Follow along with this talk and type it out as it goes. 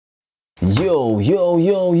Yo, yo,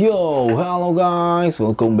 yo, yo, halo guys,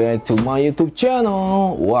 welcome back to my YouTube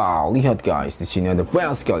channel. Wow, lihat guys, di sini ada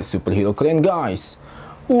banyak sekali superhero keren guys.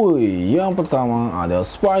 Wih, yang pertama ada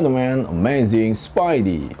Spiderman, Amazing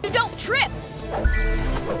Spidey. Don't trip.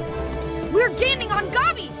 We're gaining on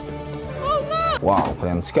Gabi. Oh no! Wow,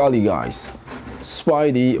 keren sekali guys.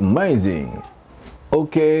 Spidey Amazing.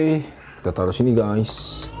 Oke, kita taruh sini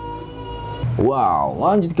guys. Wow,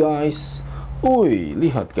 lanjut guys. Wih,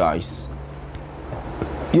 lihat guys.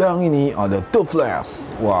 Yang ini ada The Flash.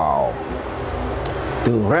 Wow.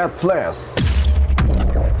 The Red Flash.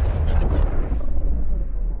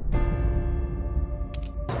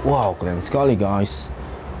 Wow, keren sekali guys.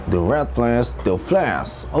 The Red Flash, The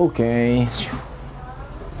Flash. Oke.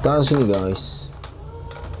 Taruh sini guys.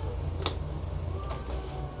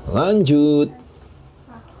 Lanjut.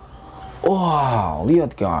 Wow,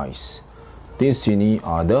 lihat guys. Di sini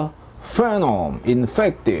ada Venom,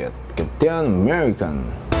 Infected, Captain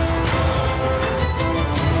American.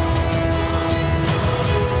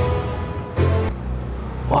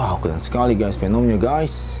 Wow, keren sekali guys Venomnya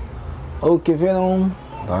guys. Oke Venom,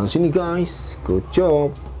 taruh sini guys. Good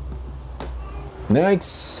job.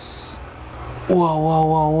 Next. Wow, wow,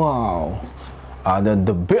 wow, wow. Ada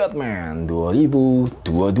The Batman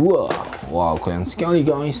 2022. Wow, keren sekali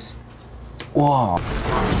guys. Wow.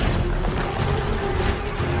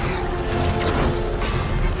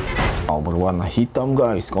 Berwarna hitam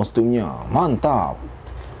guys kostumnya, mantap.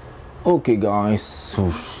 Oke guys,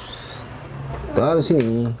 taruh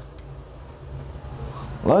sini.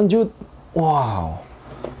 Lanjut. Wow,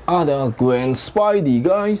 ada Gwen Spidey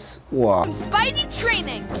guys. Wow. Spidey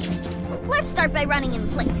training. Let's start by running in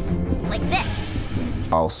place, like this.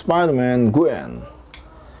 Wow, Spiderman Gwen.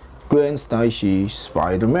 Gwen Stacy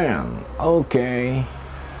Spiderman. Okay.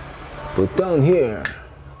 Put down here.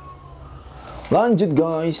 Lanjut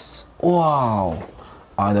guys. Wow,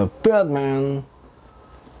 ada Batman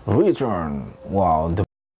Return. Wow, the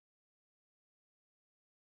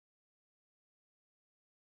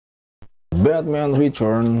Batman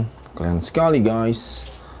Return. Keren sekali guys.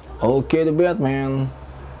 Oke, the Batman.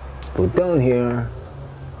 Put down here.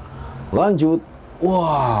 Lanjut.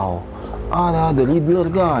 Wow, ada the Riddler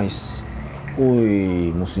guys.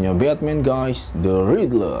 Wih, musuhnya Batman guys, the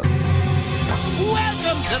Riddler.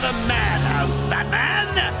 Welcome to the madhouse, Batman!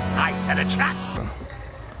 I set a trap!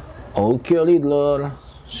 Oke, Riddler.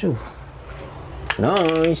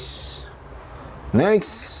 Nice.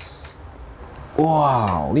 Next.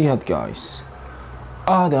 Wow, lihat guys.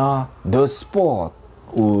 Ada The Spot.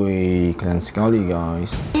 Wih, keren sekali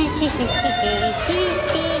guys.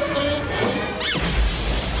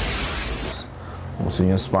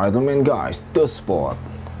 Musuhnya Spiderman guys, The Spot.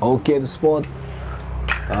 Oke, The Spot.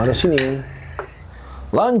 Ada sini.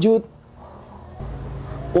 Lanjut.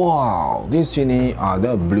 Wow, di sini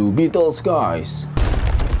ada Blue Beetles guys.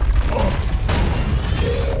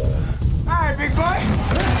 Hi, big boy!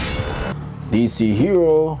 DC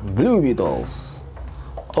Hero Blue Beetles.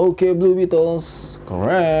 Oke, Blue Beetles,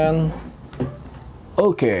 keren.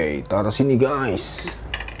 Oke, taruh sini guys.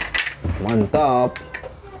 Mantap.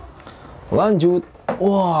 Lanjut.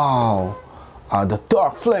 Wow, ada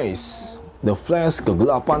Dark Flash. The Flash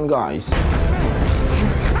kegelapan guys.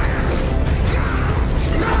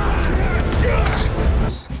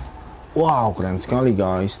 Wow, keren sekali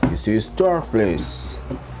guys. This is Dark Flash.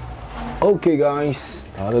 Oke guys,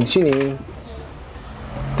 taruh di sini.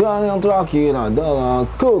 Dan yang terakhir adalah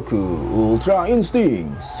Goku Ultra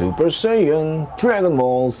Instinct Super Saiyan Dragon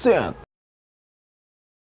Ball Z.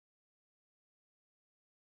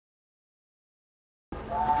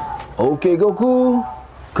 Oke Goku,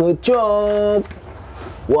 good job.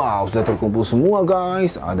 Wow, sudah terkumpul semua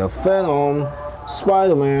guys. Ada Venom,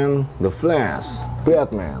 Spiderman, The Flash,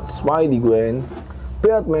 Batman, Spidey-Gwen,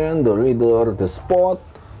 Batman, The Riddler, The Spot,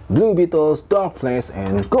 Blue Beetles, Dark Flash,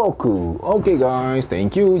 and Goku. Oke guys,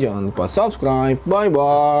 thank you. Jangan lupa subscribe.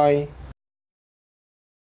 Bye-bye.